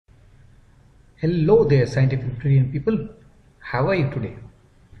Hello there, scientific brilliant people. How are you today?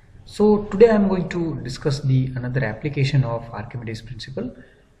 So today I am going to discuss the another application of Archimedes principle,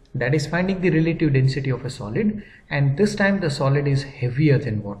 that is finding the relative density of a solid, and this time the solid is heavier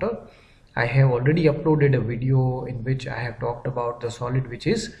than water. I have already uploaded a video in which I have talked about the solid which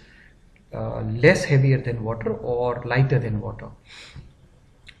is less heavier than water or lighter than water.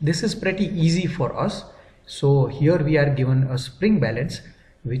 This is pretty easy for us. So here we are given a spring balance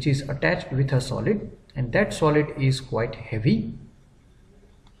which is attached with a solid, and that solid is quite heavy.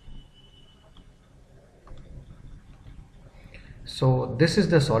 So this is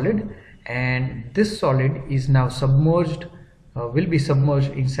the solid, and this solid is now submerged, will be submerged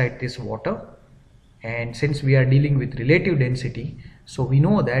inside this water. And since we are dealing with relative density, so we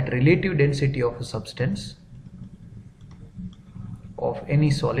know that relative density of a substance of any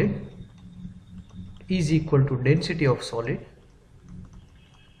solid is equal to density of solid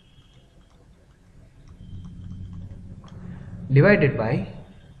divided by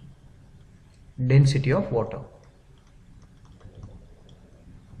density of water.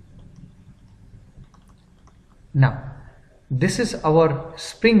 Now this is our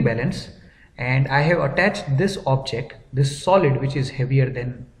spring balance, and I have attached this object, this solid which is heavier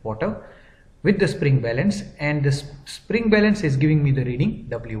than water, with the spring balance, and this spring balance is giving me the reading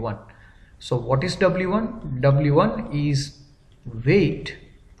W1. So what is W1? W1 is weight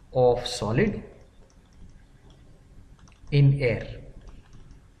of solid in air.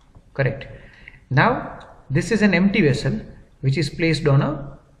 Correct. Now this is an empty vessel which is placed on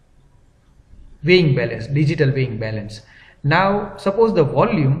a weighing balance, digital weighing balance. Now suppose the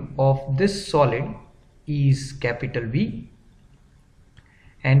volume of this solid is capital V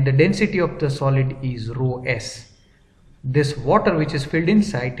and the density of the solid is rho s. This water which is filled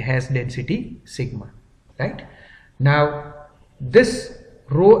inside has density sigma, right? Now this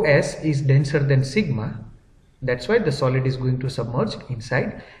rho s is denser than sigma, that's why the solid is going to submerge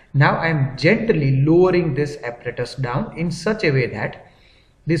inside. Now I am gently lowering this apparatus down in such a way that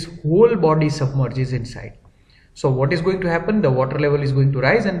this whole body submerges inside. So what is going to happen? The water level is going to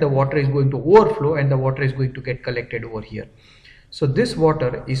rise and the water is going to overflow and the water is going to get collected over here. So this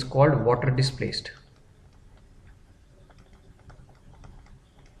water is called water displaced.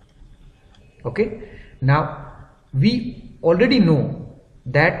 Okay. Now we already know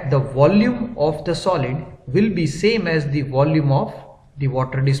that the volume of the solid will be same as the volume of the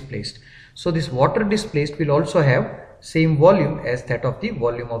water displaced. So this water displaced will also have same volume as that of the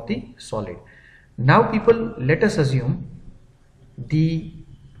volume of the solid. Now people, let us assume the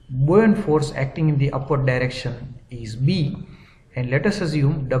buoyant force acting in the upward direction is B, and let us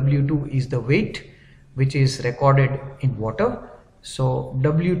assume W2 is the weight which is recorded in water. So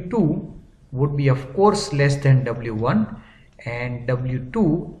W2 would be of course less than W1, and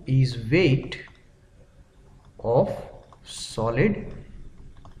W2 is weight of solid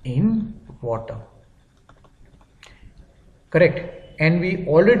in water. Correct. And we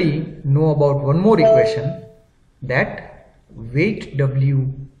already know about one more equation, that weight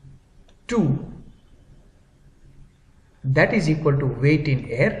W2, that is equal to weight in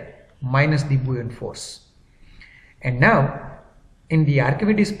air minus the buoyant force. And now in the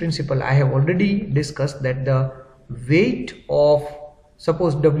Archimedes principle I have already discussed that the weight of,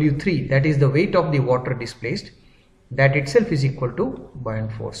 suppose W3, that is the weight of the water displaced, that itself is equal to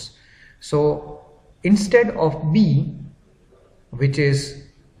buoyant force. So instead of B, which is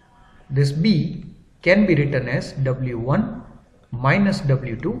this B, can be written as W1 minus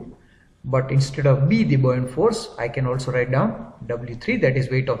W2, but instead of B, the buoyant force, I can also write down W3, that is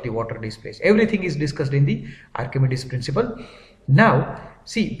weight of the water displaced. Everything is discussed in the Archimedes principle. Now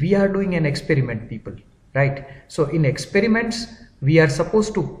see, we are doing an experiment, people, right? So in experiments we are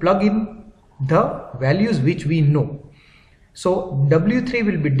supposed to plug in the values which we know. So W3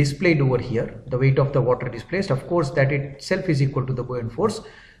 will be displayed over here, the weight of the water displaced. Of course that itself is equal to the buoyant force.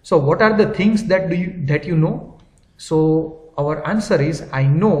 So what are the things that you know? So our answer is, I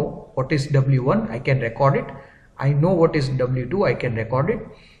know what is W1, I can record it. I know what is W2, I can record it.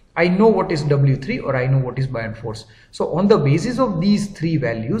 I know what is W3, or I know what is buoyant force. So on the basis of these three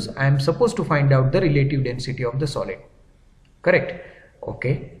values, I am supposed to find out the relative density of the solid. Correct?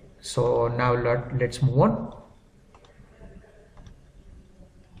 Okay. So now let's move on.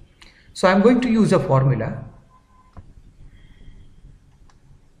 So I am going to use a formula.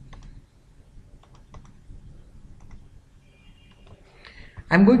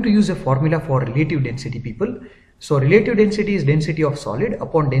 I am going to use a formula for relative density, people. So relative density is density of solid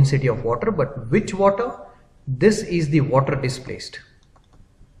upon density of water, but which water? This is the water displaced.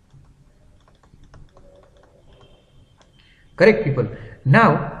 Correct, people.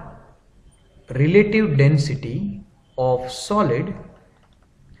 Now relative density of solid,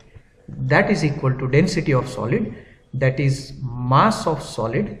 that is equal to density of solid, that is mass of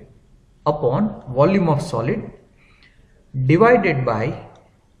solid upon volume of solid, divided by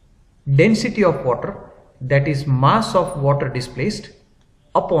density of water, that is mass of water displaced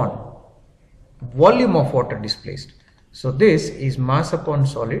upon volume of water displaced. So this is mass upon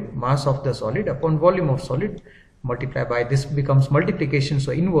solid, mass of the solid upon volume of solid, multiply by this becomes multiplication,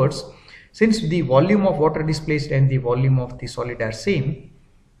 so inverse. Since the volume of water displaced and the volume of the solid are same,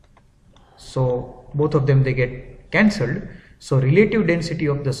 so both of them they get cancelled. So relative density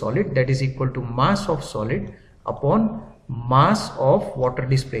of the solid, that is equal to mass of solid upon mass of water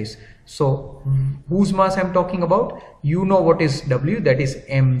displaced. So whose mass I am talking about? You know what is W, that is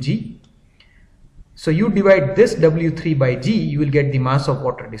mg. So you divide this W3 by G, you will get the mass of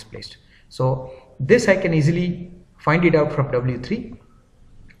water displaced. So this I can easily find it out from W3,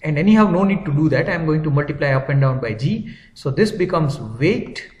 and anyhow no need to do that. I am going to multiply up and down by G. So this becomes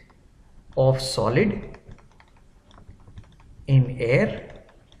weight of solid in air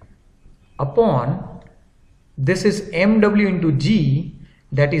upon, this is mW into G,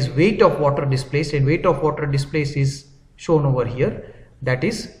 that is weight of water displaced, and weight of water displaced is shown over here, that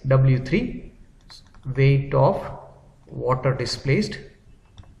is W3, weight of water displaced.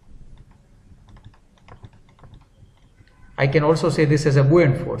 I can also say this as a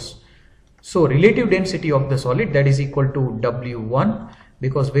buoyant force. So relative density of the solid, that is equal to W1,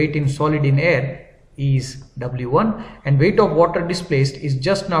 because weight in solid in air is W1, and weight of water displaced is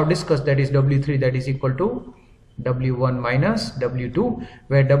just now discussed, that is W3, that is equal to W1 minus W2,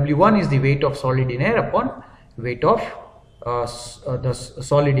 where W1 is the weight of solid in air upon weight of the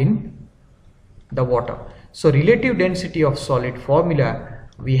solid in the water. So relative density of solid formula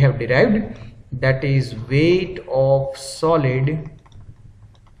we have derived, that is weight of solid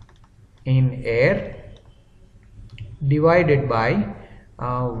in air divided by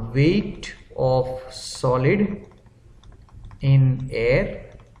weight of solid in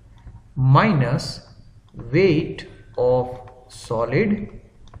air minus weight of solid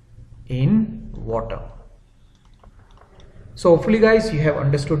in water. So hopefully guys you have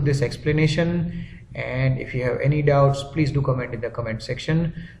understood this explanation, and if you have any doubts please do comment in the comment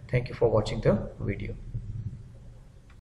section. Thank you for watching the video.